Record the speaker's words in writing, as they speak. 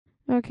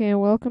Okay,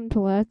 welcome to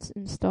Let's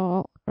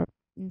install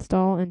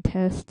and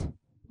test.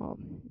 Well,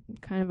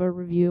 kind of a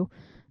review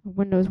of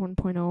Windows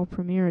 1.0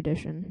 Premiere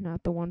Edition,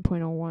 not the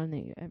 1.01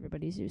 that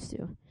everybody's used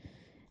to.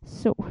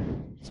 So,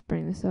 just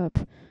bring this up.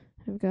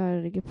 I've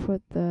got to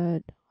put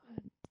the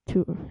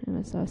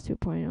MS-DOS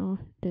 2.0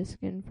 disk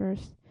in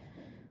first.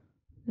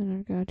 Then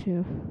I've got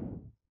to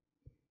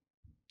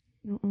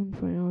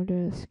 1.0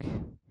 disk.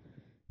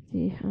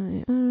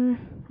 ZIR.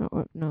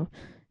 Oh no,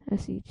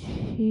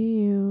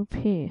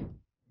 SETUP.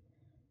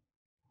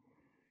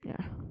 Yeah.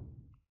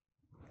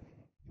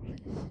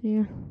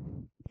 See.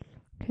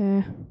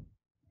 Okay.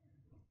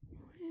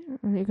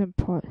 You can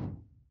pause.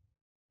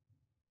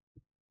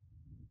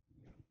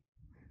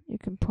 You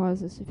can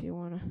pause this if you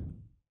wanna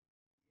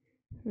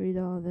read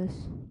all of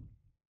this.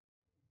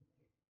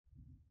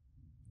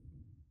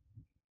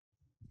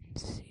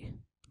 Let's see.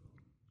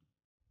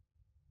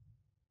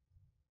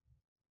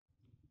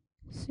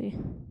 See.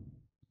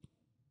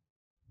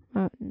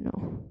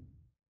 No.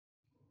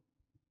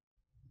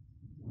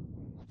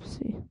 Let's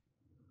see.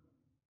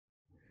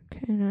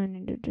 Okay, now I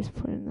need to just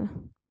put in the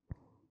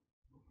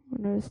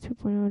Windows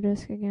 2.0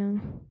 disk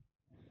again.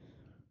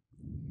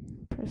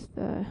 Press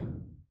the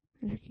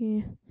enter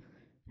key.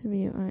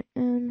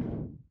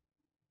 WIN.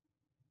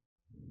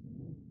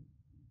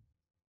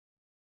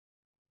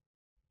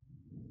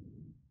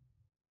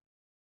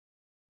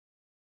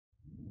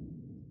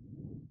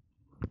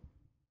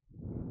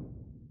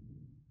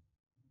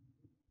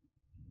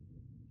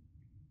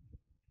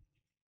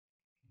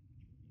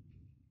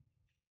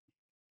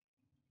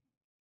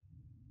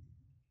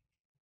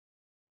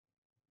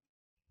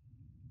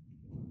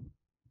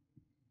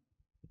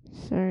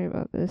 Sorry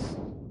about this.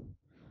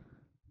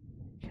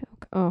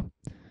 Oh,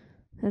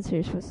 that's how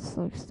you're supposed to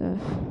select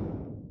stuff.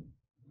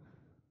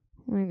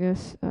 I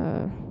guess,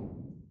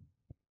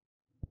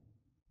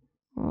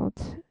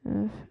 Alt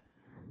F.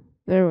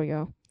 There we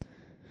go.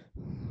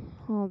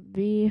 Alt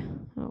V.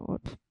 Oh,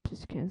 whoops.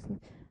 Just cancel.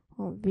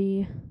 Alt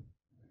V.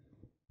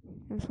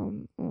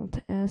 Cancel Alt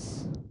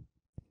S.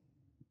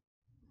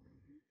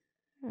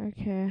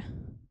 Okay.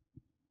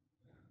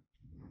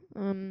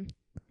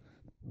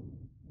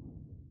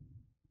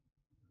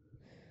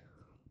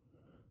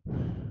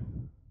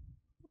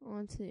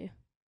 Let's see.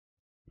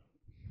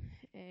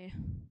 A.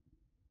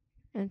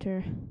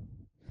 Enter.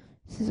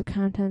 This is the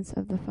contents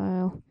of the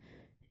file.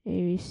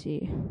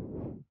 ABC.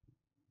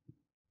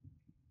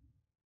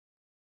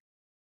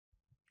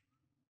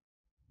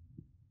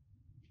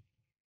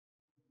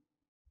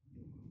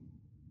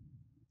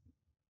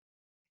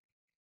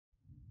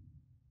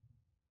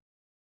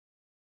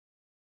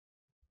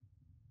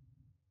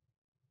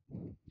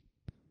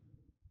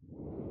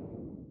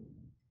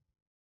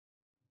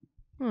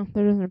 Oh,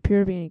 there doesn't appear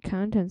to be any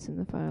contents in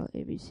the file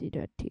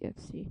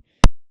abc.txt.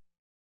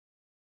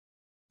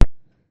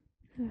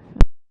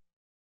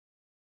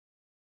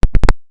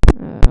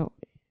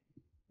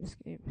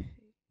 Escape.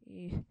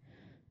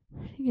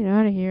 Get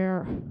out of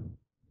here.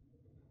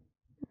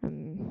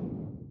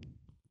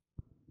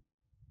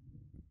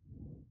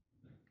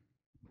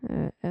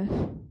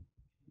 F.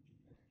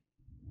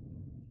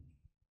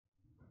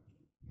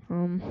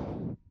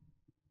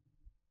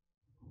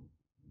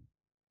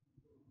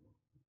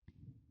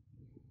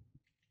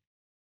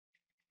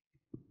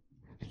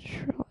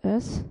 Control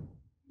S.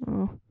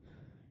 Oh.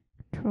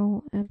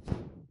 Control F.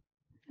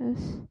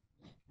 S.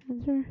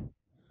 Enter.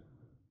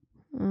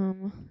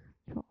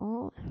 Control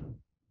Alt.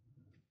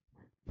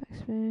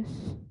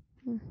 Backspace.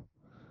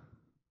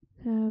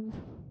 Tab.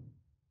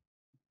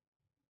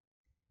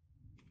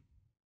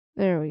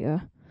 There we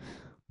go.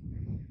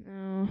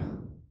 Now,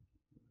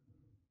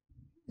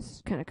 this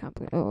is kind of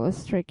complicated. Oh,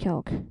 let's try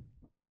calc.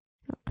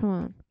 Oh, come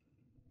on.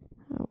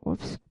 Oh,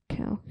 whoops.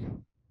 Calc.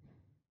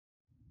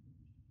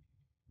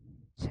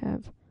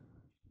 Tab.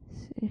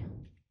 Let's see.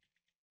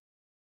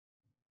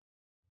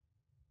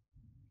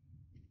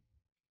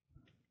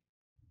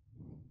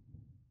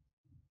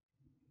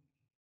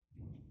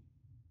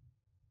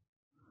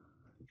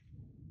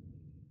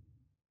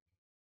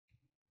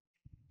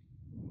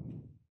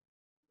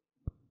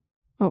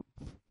 Oh,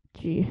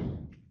 G.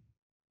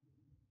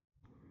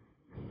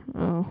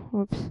 Oh,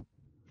 whoops.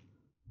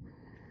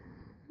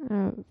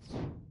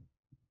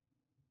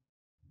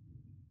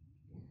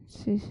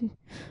 See.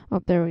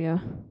 Oh, there we go.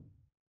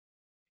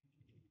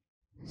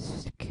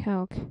 This is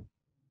calc.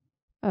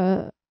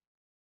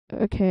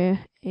 Okay.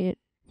 8.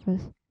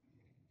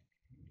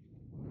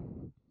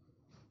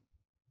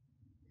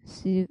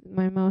 See,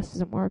 my mouse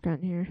doesn't work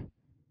on here.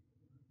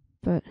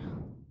 But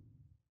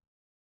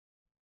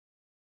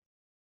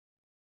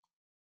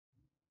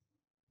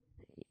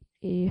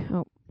E.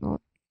 Oh,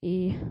 well,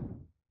 E.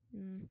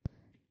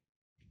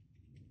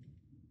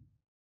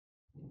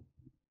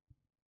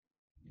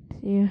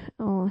 C.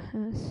 L.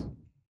 S.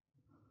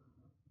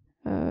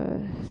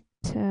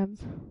 Tab.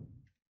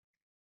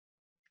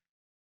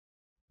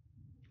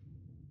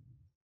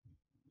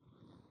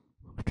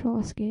 Control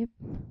Escape.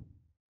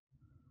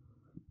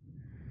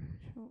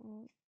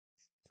 Control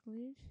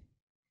Delete.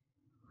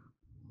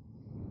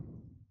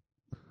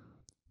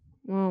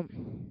 Well,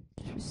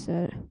 just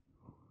reset.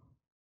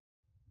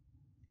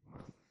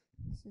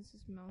 Since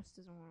this mouse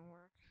doesn't want to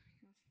work.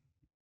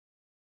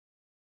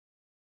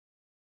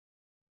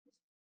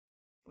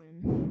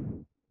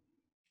 Win.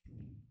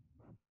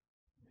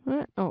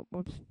 What? Oh,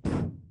 whoops.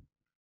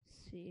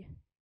 C.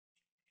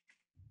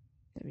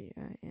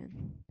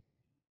 W-I-N.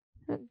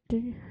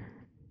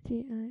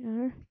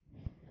 D-I-R.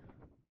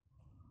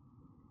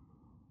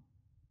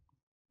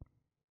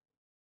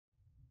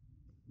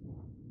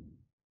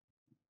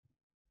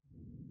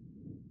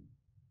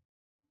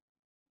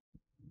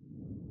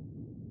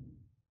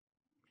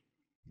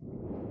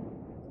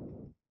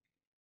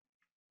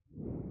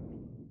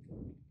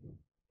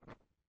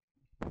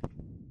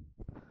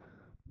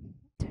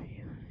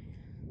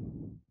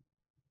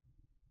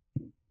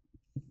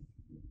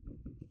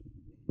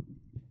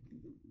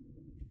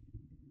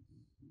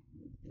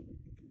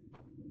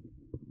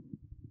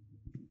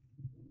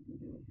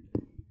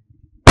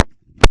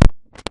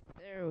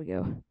 There we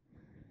go.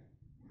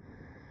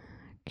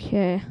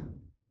 Okay.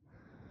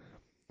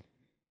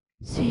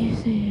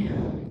 See,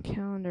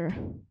 calendar.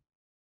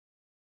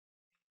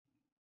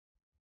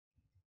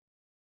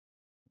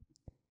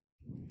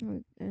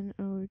 Nothing.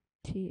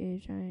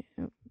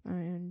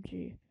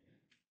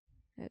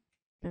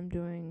 I'm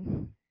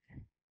doing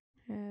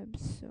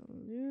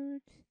absolutely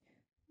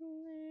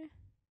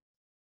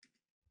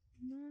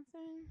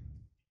nothing.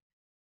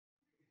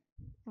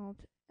 Alt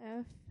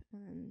F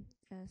and then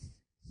S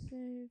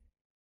save.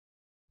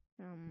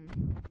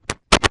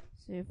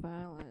 Save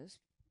file as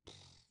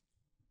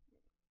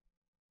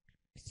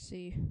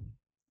C.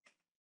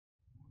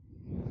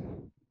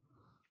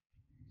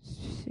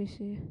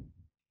 CC.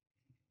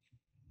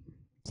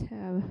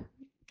 Tab.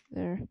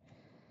 There.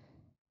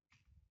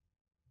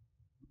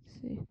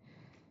 C.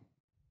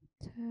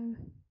 Tab.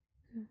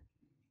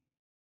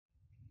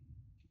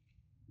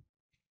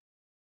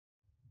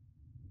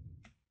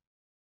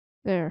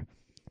 There.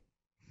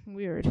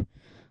 Weird.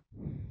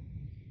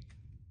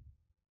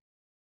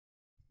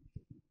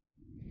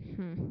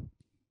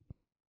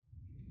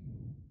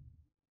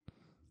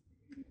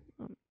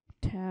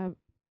 Tab.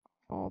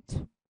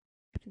 Alt.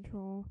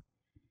 Control.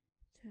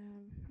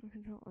 Tab.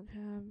 Control.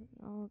 Tab.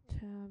 Alt.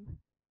 Tab.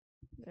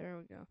 There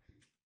we go.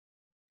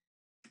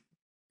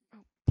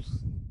 Oops.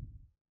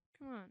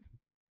 Come on.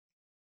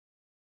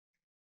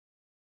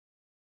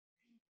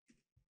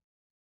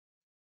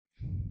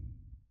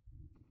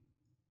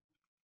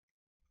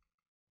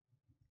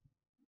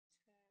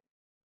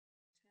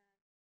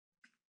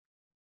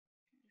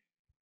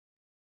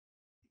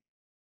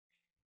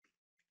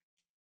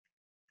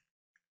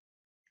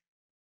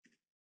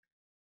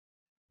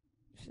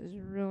 This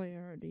is really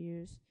hard to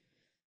use.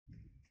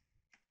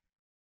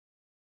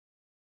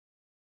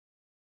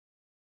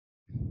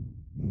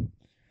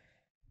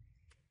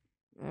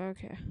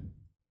 Okay.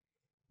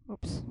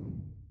 Oops.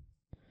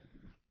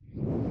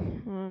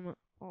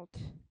 Alt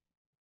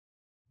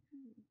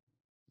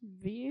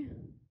V.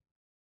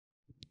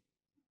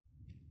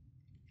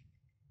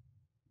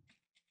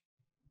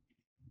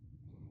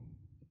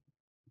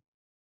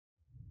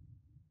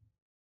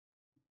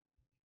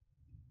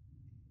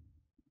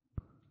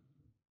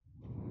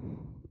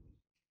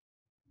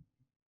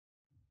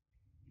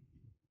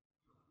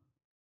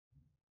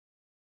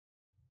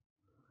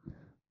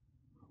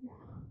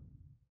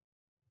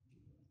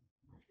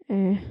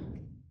 A.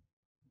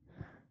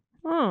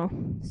 Oh,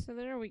 so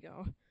there we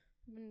go.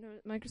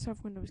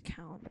 Microsoft Windows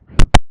Calendar.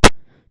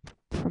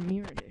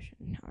 Premiere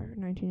Edition,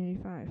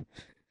 1985.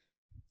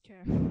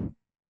 Okay.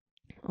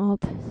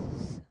 Alt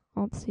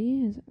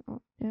C is it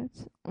Alt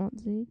X, Alt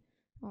Z,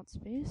 Alt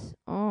space.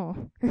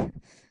 Oh,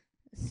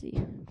 C,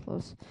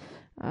 close.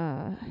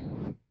 N.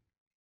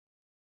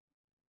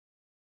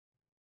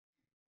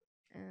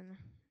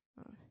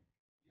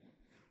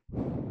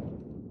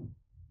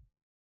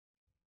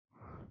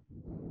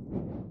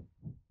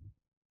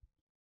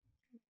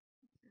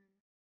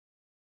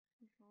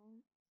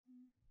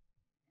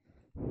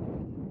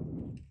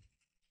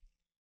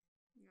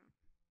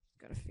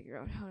 Gotta figure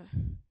out how to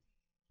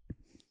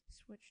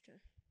switch to.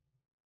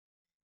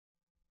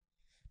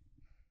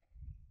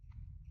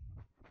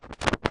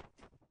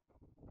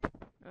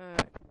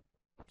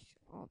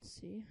 Alt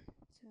C,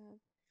 tab.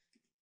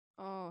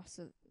 Oh,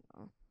 so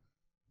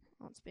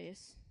Alt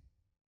space.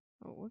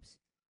 Oh, whoops.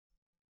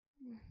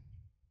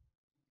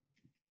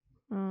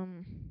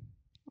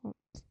 Alt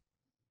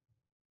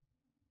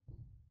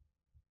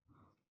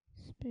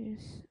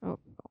space. Oh,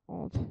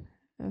 Alt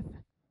F.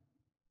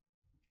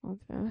 Alt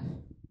F.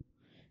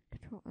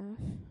 Control F.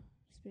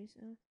 Space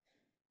F.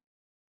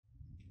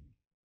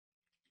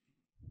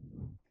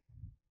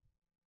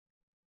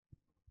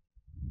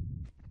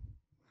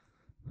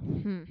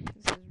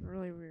 This is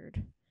really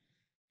weird.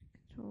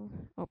 Control.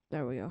 Oh,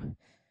 there we go.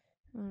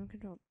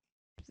 Control.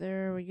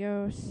 There we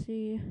go.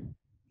 C.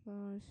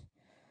 Close.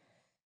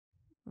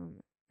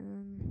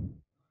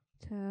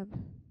 Tab.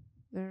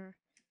 There.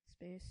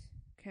 Space.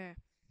 Okay.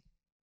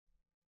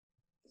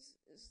 This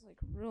is like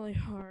really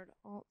hard.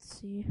 Alt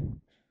C.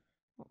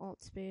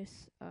 Alt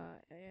space.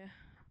 Yeah.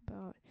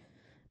 About.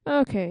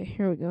 Okay,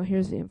 here we go.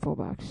 Here's the info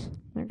box.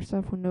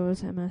 Microsoft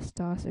Windows MS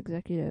DOS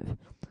Executive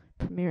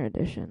Premiere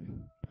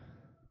Edition.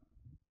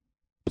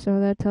 So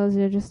that tells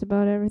you just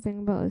about everything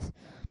about this.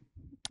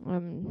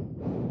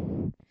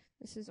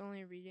 This is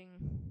only reading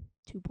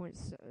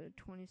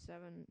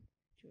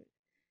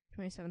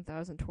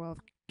 27,012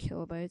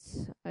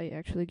 kilobytes. I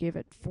actually gave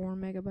it 4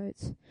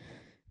 megabytes,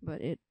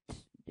 but it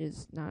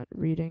is not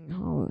reading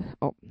all.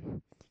 Oh,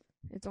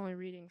 it's only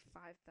reading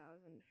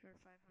 5,000 or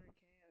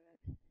 500k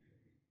of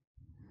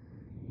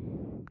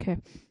it. Okay.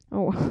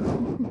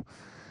 Oh.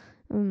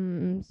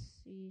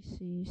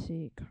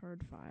 CCC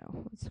card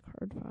file. What's the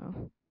card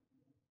file?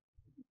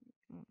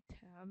 Oh,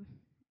 tab.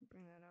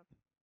 Bring that up.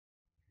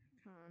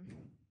 Come on.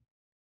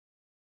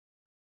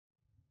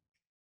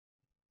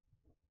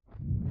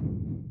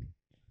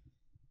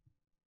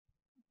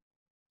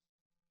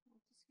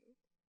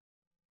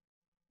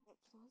 Alt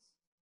plus.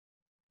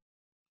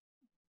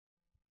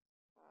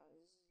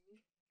 Z.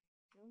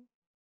 No.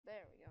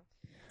 There we go.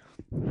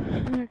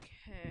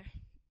 Okay.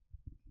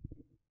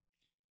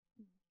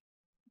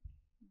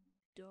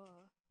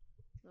 Duh.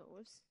 Oh,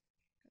 whoops.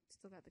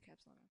 Still got the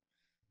caps lock on.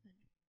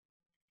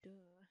 Duh.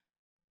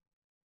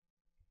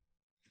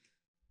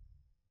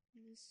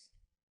 This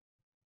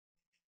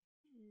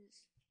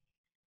is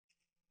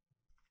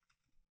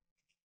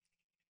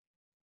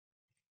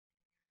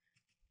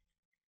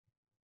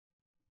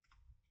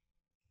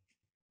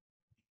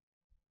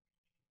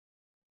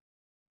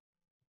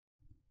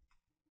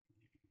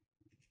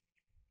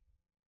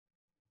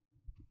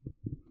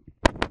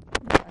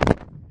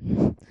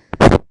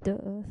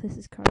duh. This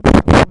is card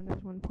file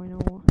Windows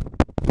 1.0.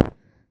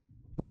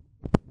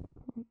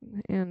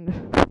 And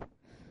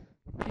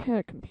I had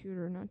a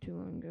computer not too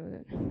long ago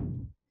that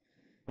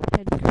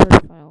had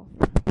card file.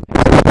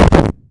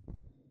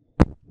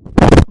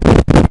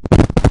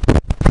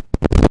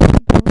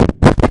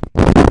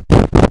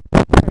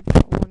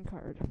 One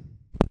card.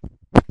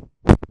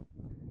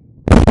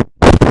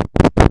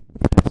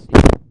 Let's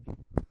see.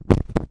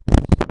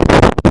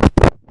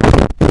 I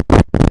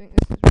think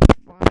this is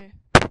why.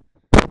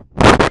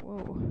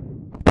 Whoa.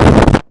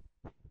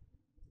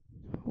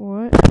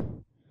 What?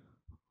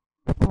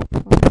 Alt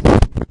plus.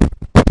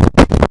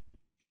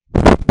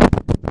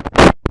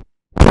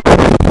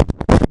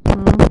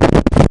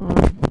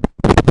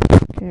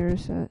 Okay,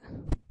 reset.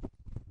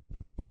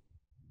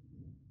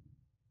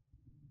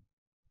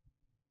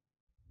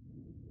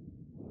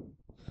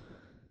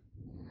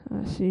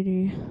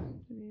 CD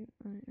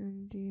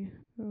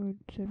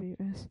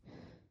WINDOWS.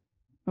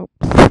 Oh.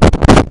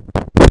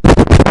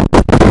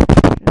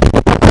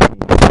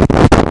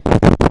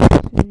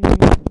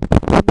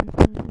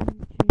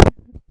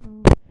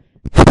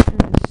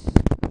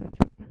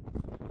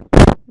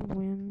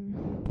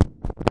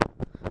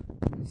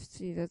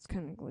 See, that's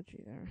kind of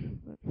glitchy there,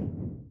 but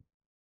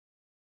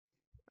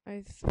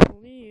I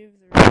believe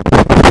the reason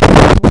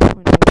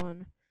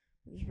 1.1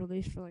 was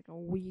released for like a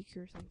week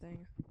or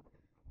something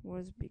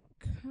was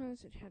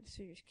because it had a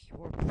serious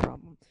keyboard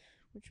problem,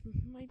 which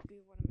might be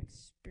what I'm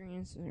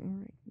experiencing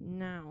right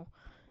now.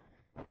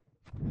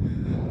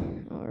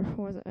 Or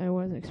I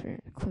was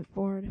experiencing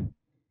clipboard.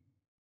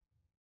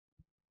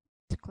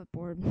 It's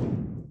clipboard.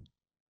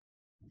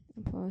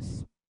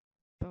 Plus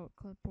about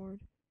clipboard.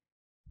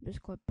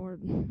 Just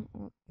clipboard.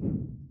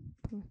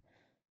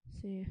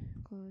 C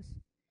close.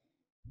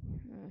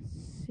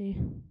 C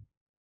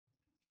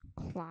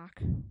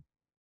clock.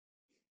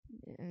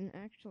 And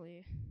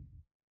actually,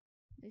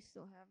 they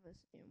still have this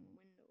in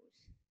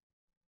Windows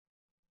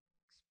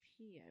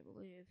XP, I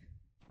believe.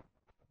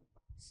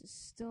 This is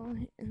still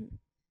hidden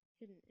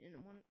in a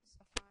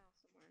file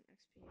somewhere in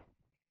XP.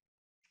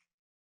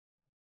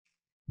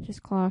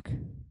 Just clock.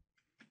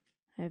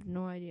 I have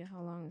no idea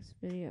how long this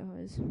video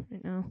is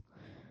right now.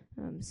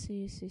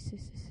 C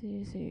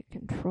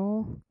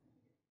control.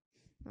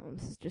 Oh,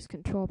 this is just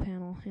control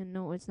panel, and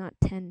no, it's not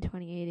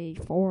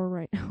 10/28/84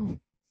 right now.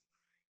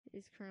 It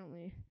is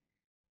currently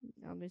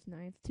August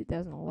 9th,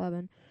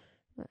 2011,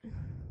 but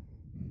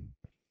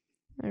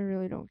I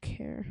really don't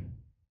care.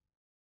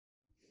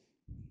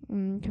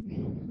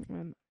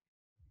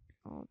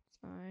 Alt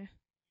I.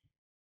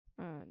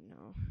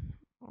 No.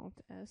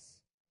 Alt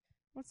S.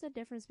 What's the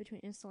difference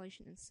between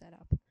installation and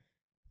setup?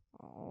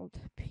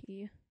 Alt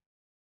P.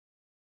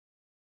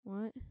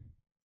 What?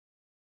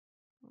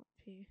 Alt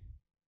P.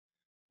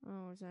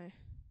 Oh, was I?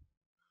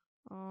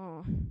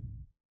 Oh.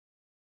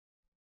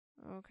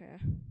 Okay.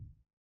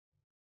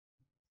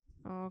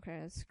 Oh,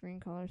 okay, it's screen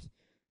colors.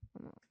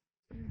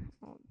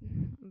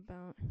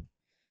 About.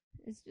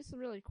 It's just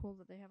really cool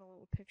that they have a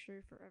little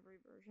picture for every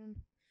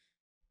version.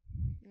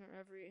 Or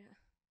every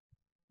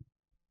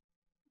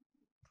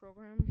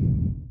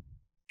program.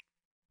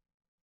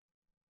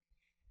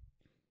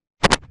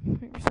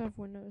 Microsoft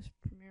Windows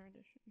Premiere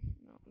Edition.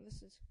 No,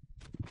 this is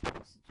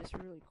just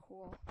really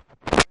cool.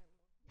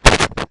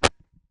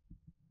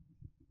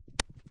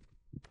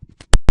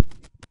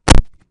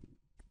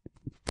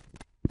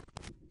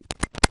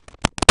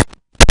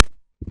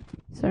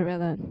 Sorry about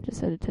that.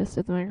 Just had to test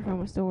if the microphone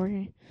was still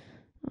working.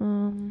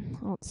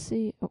 Alt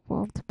C,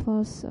 Alt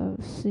plus,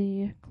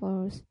 C,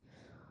 close.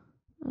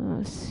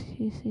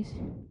 C,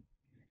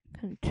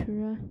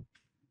 Contura.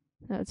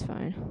 That's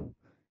fine.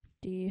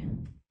 D.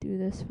 Do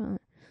this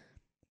font.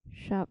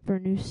 Shop for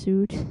new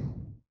suit.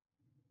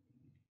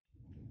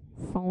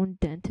 Phone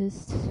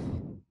dentist.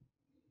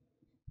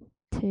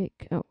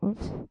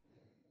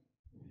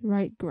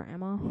 Write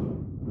grandma.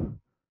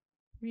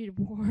 Read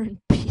War and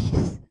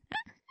Peace.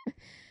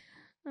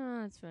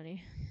 Oh, that's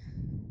funny.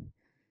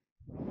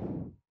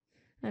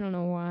 I don't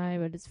know why,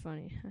 but it's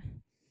funny.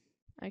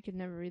 I could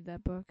never read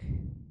that book.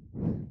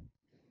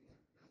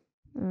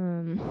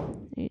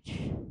 H.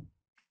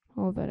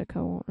 Helvetica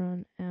won't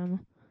run.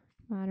 M.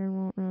 Modern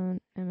won't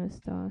run.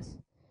 MS-DOS.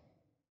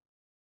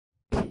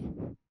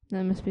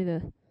 That must be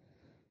the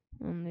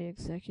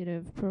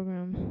executive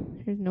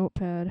program. Here's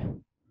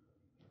Notepad.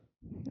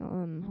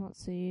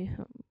 Let's see.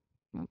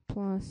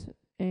 Plus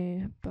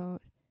A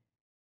about.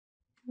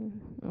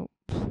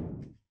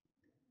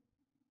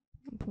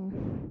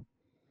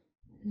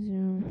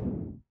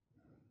 Zoom.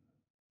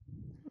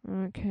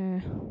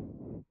 Okay.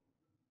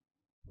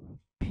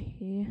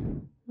 P.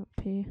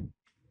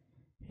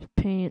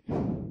 Paint.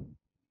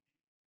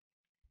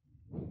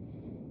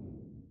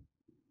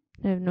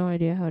 I have no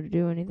idea how to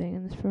do anything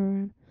in this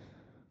program.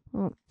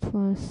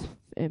 Plus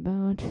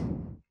about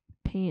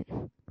paint.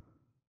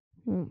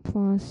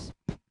 Plus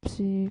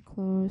C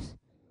close.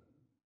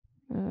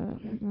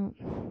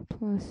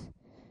 Plus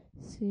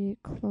C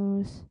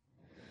close.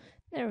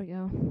 There we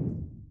go.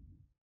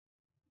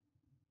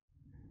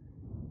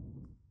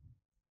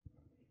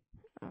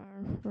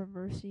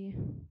 Reverse-E.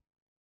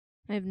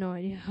 I have no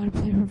idea how to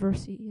play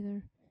reverse-E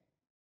either.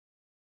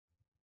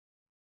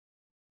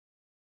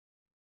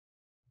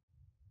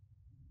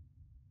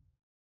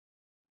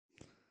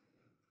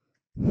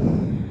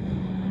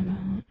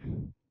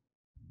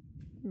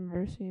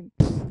 Reverse-E.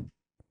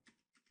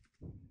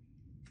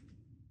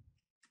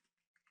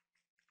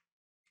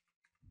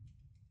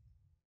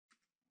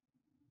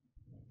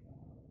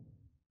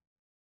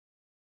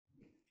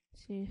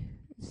 See,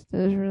 this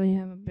does really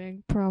have a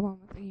big problem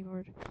with the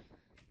keyboard.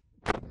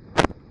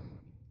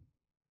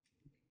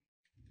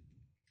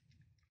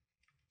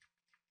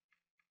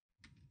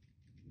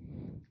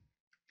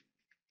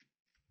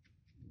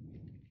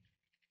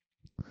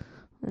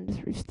 I'll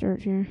just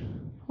restart here.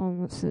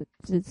 Almost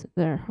it's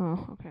there.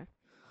 Oh, okay.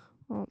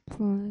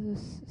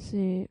 Plus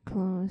C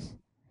close.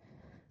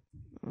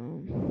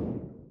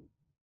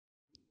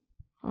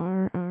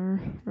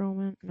 R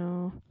Roman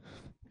no.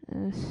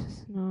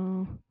 S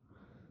no.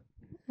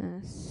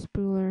 S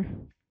spooler.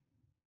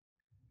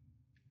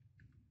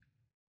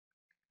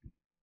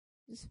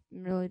 This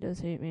really does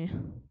hate me.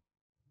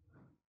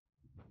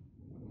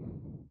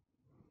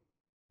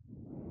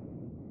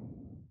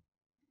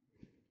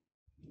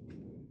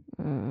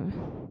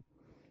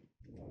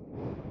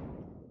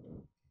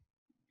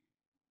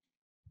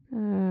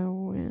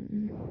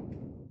 When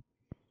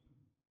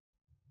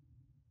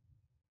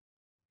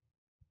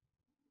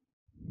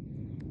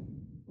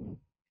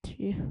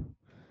T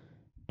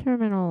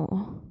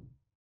terminal,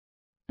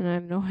 and I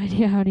have no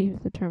idea how to use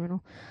the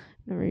terminal.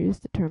 Never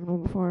used the terminal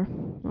before.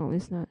 Well, at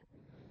least not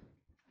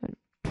a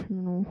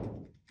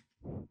terminal.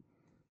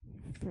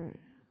 For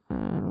I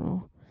don't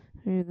know.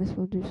 Maybe this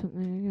will do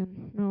something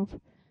again.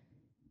 Nope.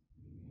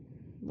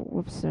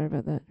 Whoops, sorry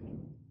about that.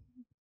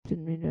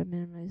 Didn't mean to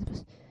minimize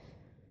this.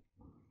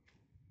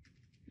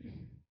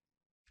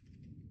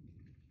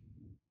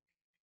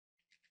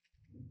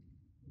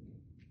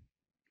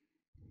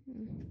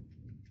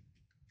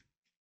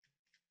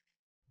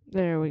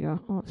 There we go.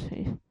 Oh, let's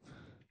see.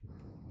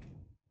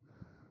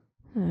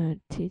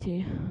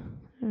 TT.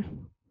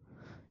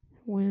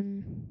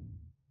 When.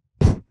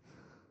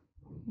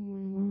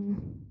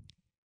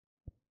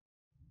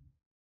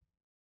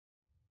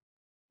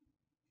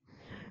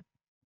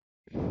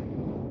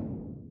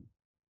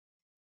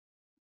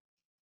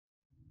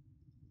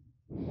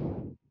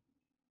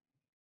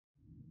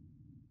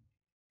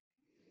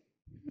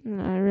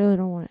 I really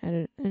don't want to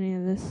edit any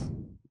of this.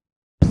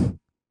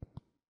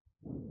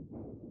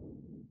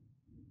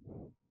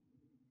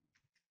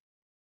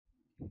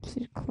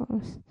 See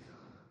close.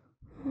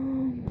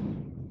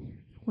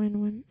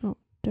 When oh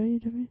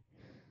WW.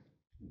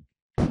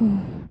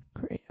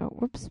 Great. Oh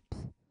whoops.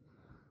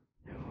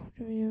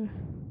 W.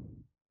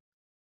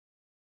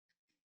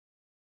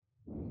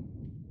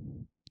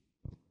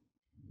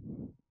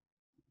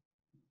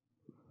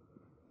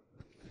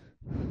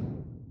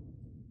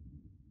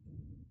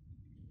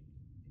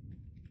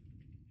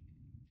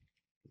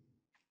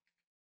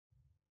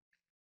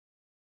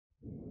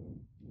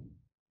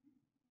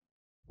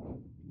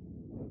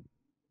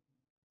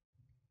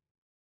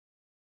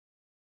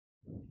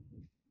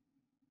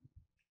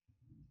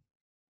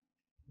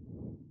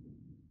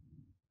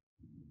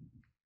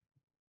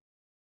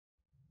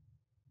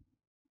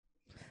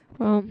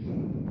 Well,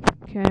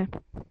 okay.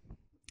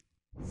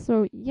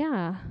 So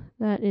yeah,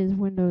 that is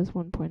Windows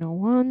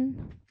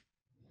 1.01.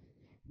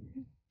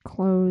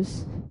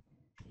 Close.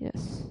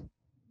 Yes.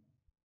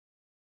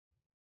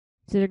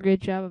 Did a great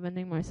job of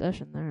ending my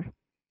session there.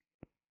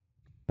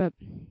 But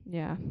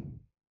yeah.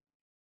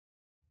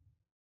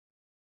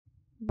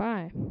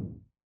 Bye.